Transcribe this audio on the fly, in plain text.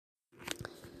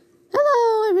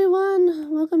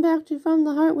welcome back to From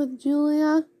the Heart with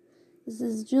Julia. This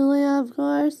is Julia, of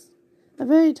course. A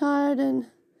very tired and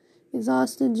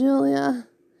exhausted Julia.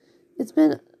 It's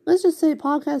been, let's just say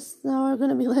podcasts now are going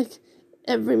to be like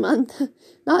every month,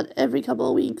 not every couple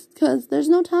of weeks, because there's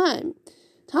no time.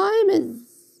 Time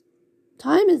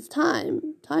is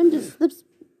time. Time just slips.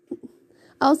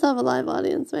 I also have a live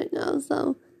audience right now,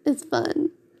 so it's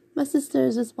fun. My sister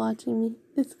is just watching me.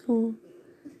 It's cool.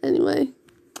 Anyway,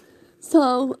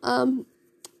 so,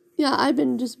 I've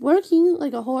been just working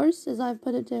like a horse, as I've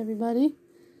put it to everybody,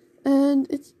 and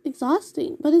it's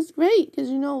exhausting, but it's great, because,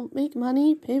 make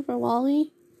money, pay for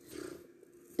Wally,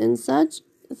 and such.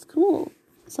 It's cool.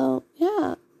 So,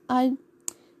 I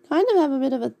kind of have a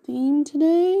bit of a theme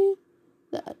today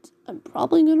that I'm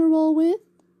probably going to roll with,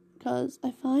 because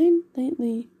I find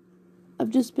lately I've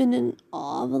just been in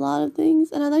awe of a lot of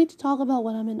things, and I like to talk about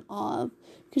what I'm in awe of,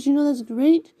 because, that's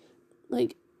great,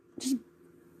 like, just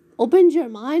opens your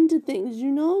mind to things,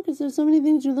 because there's so many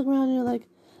things you look around and you're like,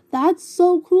 that's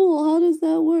so cool, how does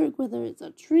that work, whether it's a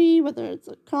tree, whether it's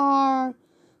a car,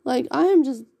 like, I am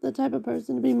just the type of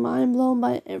person to be mind blown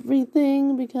by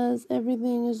everything, because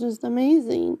everything is just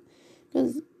amazing,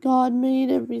 because God made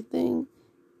everything,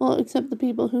 well, except the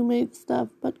people who made stuff,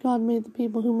 but God made the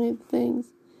people who made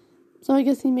things, so I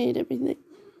guess he made everything.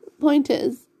 Point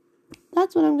is,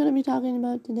 that's what I'm going to be talking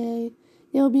about today.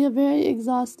 It'll be a very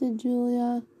exhausted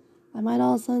Julia. I might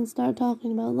all of a sudden start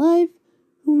talking about life.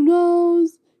 Who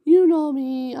knows? You know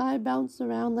me. I bounce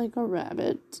around like a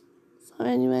rabbit. So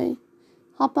anyway,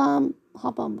 hop on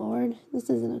board. This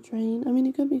isn't a train. I mean,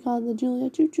 it could be called the Julia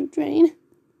Choo Choo Train.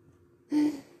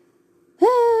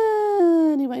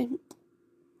 Anyway,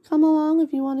 come along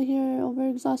if you want to hear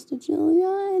overexhausted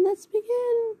Julia, and let's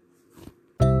begin.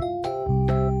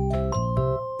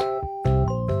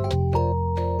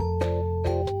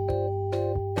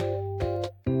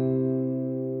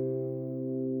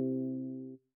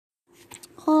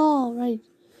 All right,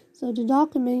 so to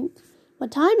document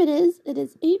what time it is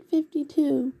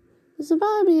 8:52. This will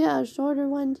probably be a shorter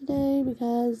one today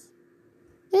because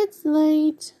it's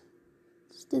late.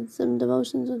 Just did some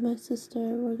devotions with my sister.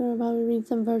 We're going to probably read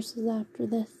some verses after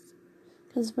this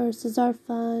because verses are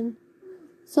fun.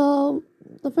 So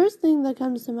the first thing that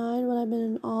comes to mind, what I've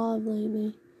been in awe of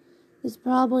lately, is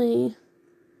probably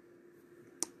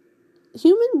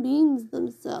human beings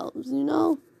themselves,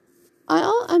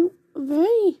 I'm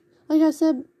very, like I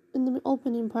said in the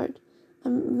opening part,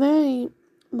 I'm a very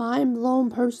mind-blown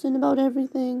person about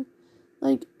everything.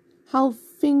 Like, how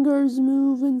fingers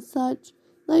move and such.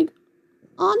 Like,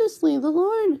 honestly, the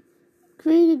Lord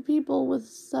created people with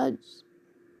such,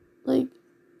 like,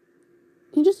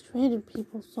 he just created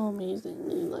people so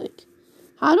amazingly. Like,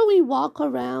 how do we walk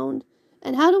around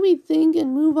and how do we think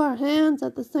and move our hands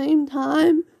at the same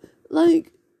time?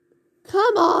 Like,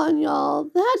 come on, y'all.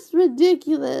 That's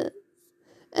ridiculous.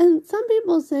 And some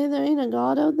people say there ain't a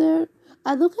God out there.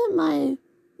 I look at my hand,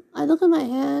 I look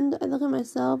at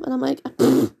myself, and I'm like,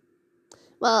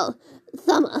 well,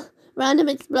 some random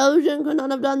explosion could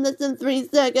not have done this in 3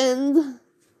 seconds.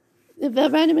 If a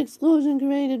random explosion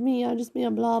created me, I'd just be a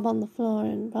blob on the floor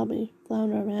and probably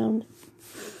flounder around.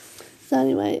 So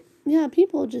anyway,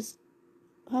 people just,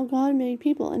 how God made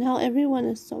people, and how everyone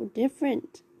is so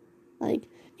different. Like,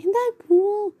 isn't that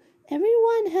cool?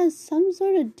 Everyone has some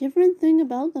sort of different thing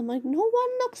about them. Like, no one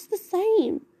looks the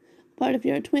same. Apart if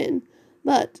you're a twin.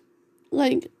 But,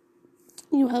 like,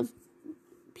 you have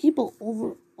people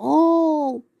over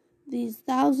all these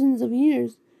thousands of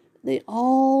years. They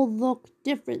all look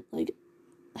different. Like,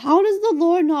 how does the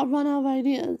Lord not run out of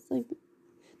ideas? Like,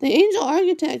 the angel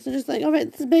architects are just like, all right,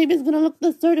 this baby's going to look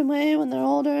this certain way when they're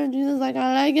older. And Jesus is like,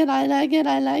 I like it.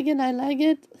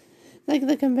 It's like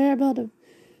the conveyor belt of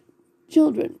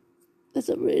children. That's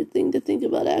a weird thing to think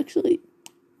about, actually.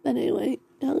 But anyway,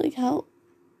 like how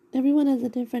everyone has a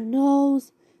different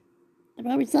nose. I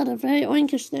probably sounded very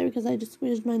oinkish there because I just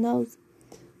squeezed my nose.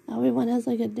 Everyone has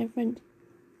like a different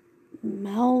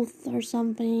mouth or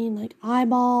something, like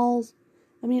eyeballs.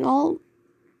 I mean, all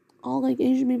like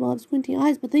Asian people have squinty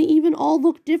eyes, but they even all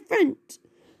look different.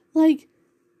 Like,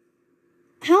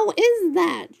 how is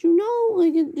that?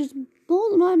 Like, it just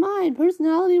blows my mind.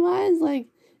 Personality-wise, like,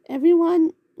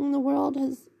 everyone in the world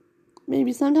has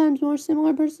maybe sometimes more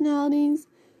similar personalities,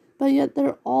 but yet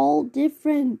they're all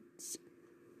different.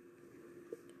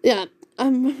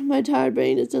 My tired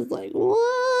brain is just like,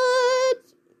 what?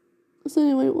 So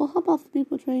anyway, we'll hop off the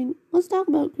people train. Let's talk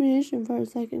about creation for a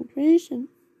second. Creation.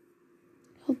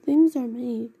 How things are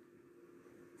made.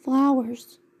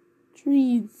 Flowers.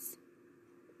 Trees.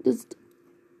 Just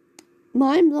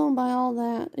mind blown by all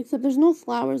that, except there's no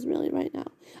flowers really right now.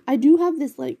 I do have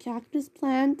this, like, cactus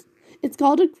plant. It's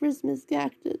called a Christmas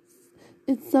cactus.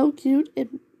 It's so cute. It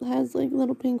has, like,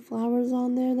 little pink flowers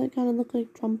on there that kind of look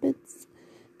like trumpets.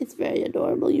 It's very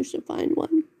adorable. You should find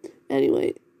one.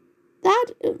 Anyway, that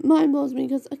mind blows me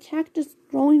because a cactus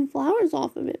growing flowers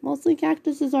off of it. Mostly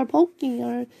cactuses are pokey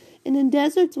or in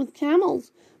deserts with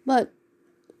camels. But,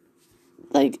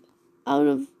 like, out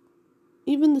of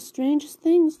even the strangest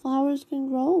things, flowers can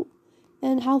grow.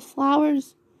 And how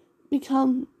flowers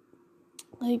become,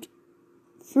 like,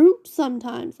 fruit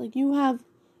sometimes. Like, you have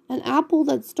an apple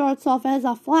that starts off as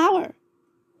a flower.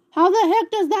 How the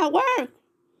heck does that work?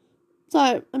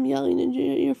 Sorry, I'm yelling into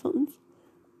your earphones.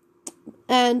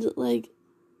 And, like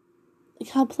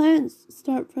how plants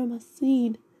start from a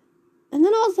seed. And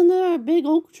then all of a sudden there's a big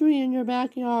oak tree in your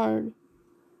backyard.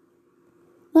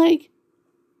 Like,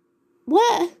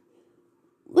 what?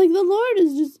 Like, the Lord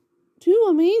is just too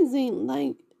amazing.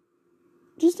 Like,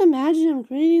 just imagine him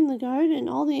creating the garden,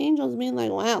 all the angels being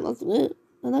like, wow, that's good.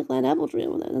 I like that apple tree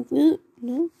over there. That's good. You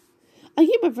know? I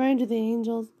keep referring to the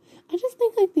angels. I just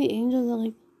think, like, the angels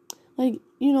are like,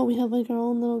 you know, we have, like, our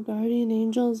own little guardian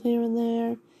angels here and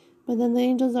there. But then the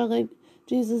angels are, like,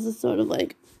 Jesus is sort of,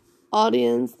 like,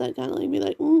 audience that kind of, like, be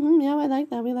like, yeah, I like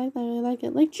that. We like that. We like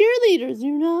it. Like cheerleaders,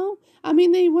 you know? I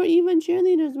mean, they were even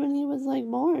cheerleaders when he was, like,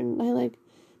 born. I, like,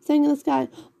 sang in the sky.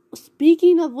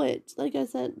 Speaking of which, like I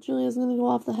said, Julia's going to go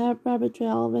off the rabbit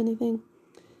trail of anything.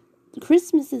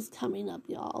 Christmas is coming up,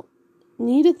 y'all.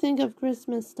 Need to think of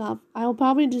Christmas stuff. I'll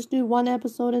probably just do one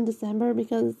episode in December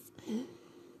because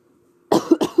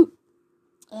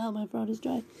oh, my throat is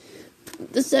dry.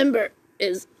 December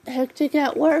is hectic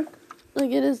at work.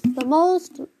 Like, it is the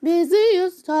most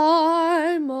busiest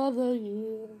time of the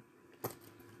year.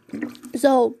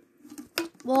 So,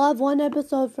 we'll have one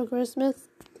episode for Christmas.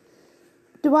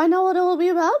 Do I know what it will be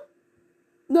about?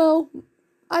 No,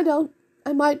 I don't.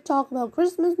 I might talk about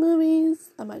Christmas movies.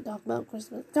 I might talk about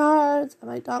Christmas cards. I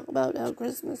might talk about how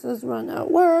Christmas is run at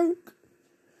work.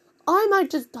 I might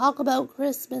just talk about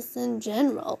Christmas in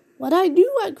general. What I do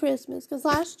at Christmas. Because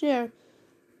last year,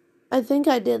 I think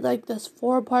I did, like, this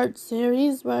 4-part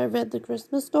series where I read the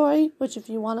Christmas story. Which, if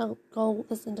you want to go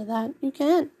listen to that, you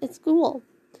can. It's cool.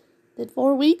 Did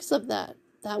 4 weeks of that.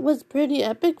 That was pretty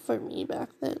epic for me back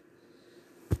then.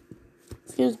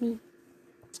 Excuse me.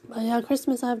 But yeah,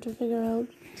 Christmas I have to figure out.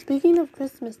 Speaking of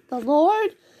Christmas, the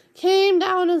Lord came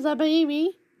down as a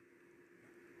baby.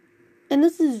 And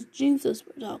this is Jesus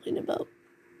we're talking about.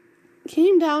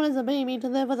 Came down as a baby to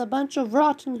live with a bunch of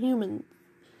rotten humans.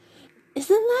 Isn't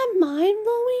that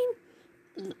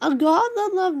mind-blowing? A God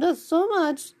that loved us so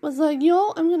much was like,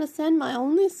 yo, I'm going to send my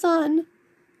only son.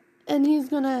 And he's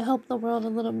going to help the world a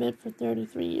little bit for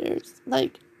 33 years.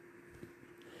 Like,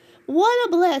 what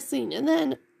a blessing. And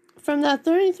then from that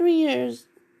 33 years,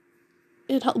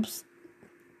 it helps.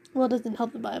 Well, it doesn't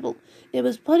help the Bible. It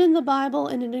was put in the Bible,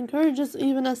 and it encourages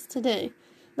even us today.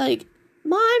 Like,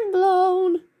 mind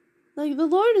blown. Like, the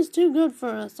Lord is too good for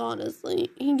us,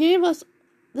 honestly. He gave us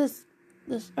this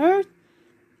earth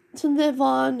to live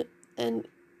on, and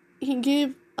he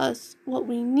gave us what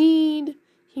we need.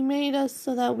 He made us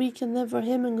so that we can live for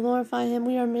him and glorify him.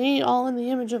 We are made all in the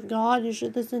image of God. You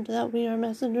should listen to that We Are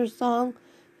Messengers song.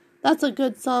 That's a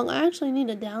good song. I actually need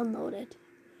to download it.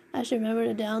 I should remember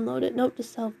to download it. Note to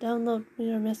self, download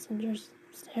We Are Messengers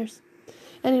upstairs.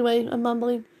 Anyway, I'm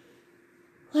mumbling.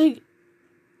 Like,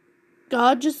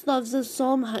 God just loves us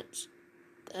so much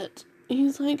that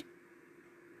he's like,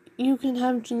 you can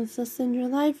have Jesus in your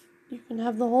life. You can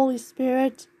have the Holy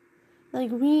Spirit. Like,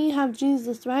 we have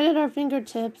Jesus right at our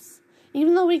fingertips.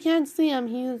 Even though we can't see him,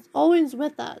 he is always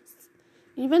with us.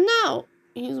 Even now,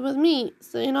 he's with me,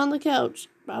 sitting on the couch,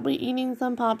 probably eating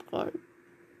some popcorn.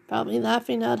 Probably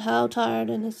laughing at how tired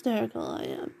and hysterical I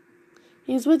am.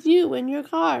 He's with you in your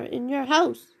car, in your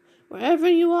house, wherever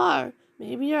you are.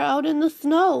 Maybe you're out in the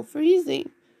snow, freezing.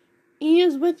 He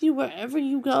is with you wherever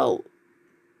you go.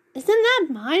 Isn't that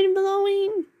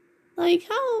mind-blowing? Like,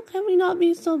 how can we not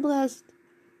be so blessed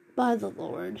by the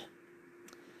Lord?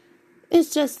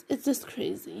 It's just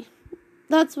crazy.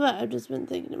 That's what I've just been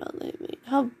thinking about lately.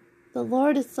 How the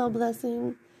Lord is so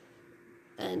blessing,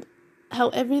 and how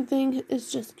everything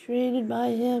is just created by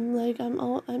him. Like, I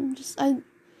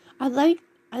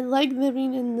like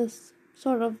living in this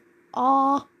sort of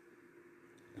awe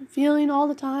feeling all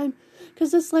the time,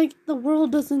 because it's like the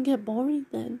world doesn't get boring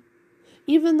then.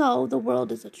 Even though the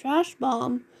world is a trash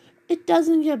bomb, it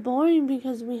doesn't get boring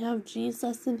because we have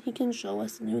Jesus and he can show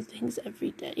us new things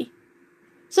every day.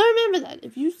 So remember that.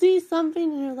 If you see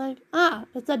something and you're like,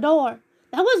 it's a door.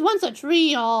 That was once a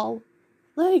tree, y'all.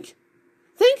 Like,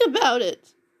 Think about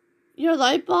it. Your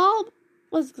light bulb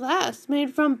was glass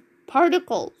made from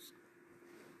particles.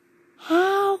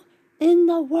 How in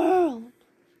the world?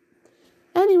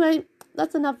 Anyway,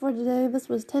 that's enough for today. This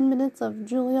was 10 minutes of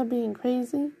Julia being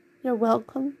crazy. You're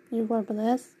welcome. You are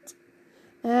blessed.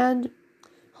 And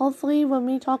hopefully when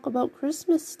we talk about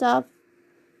Christmas stuff,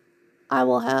 I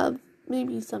will have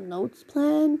maybe some notes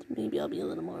planned. Maybe I'll be a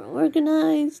little more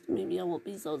organized. Maybe I won't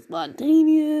be so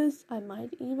spontaneous. I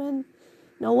might even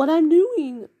know what I'm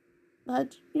doing.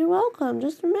 But you're welcome.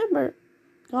 Just remember,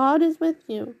 God is with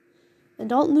you. And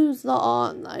don't lose the awe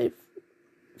in life,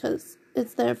 because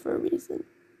it's there for a reason.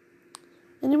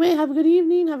 Anyway, have a good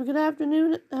evening, have a good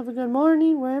afternoon, have a good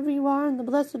morning, wherever you are in the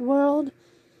blessed world.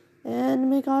 And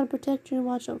may God protect you and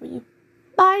watch over you.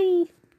 Bye!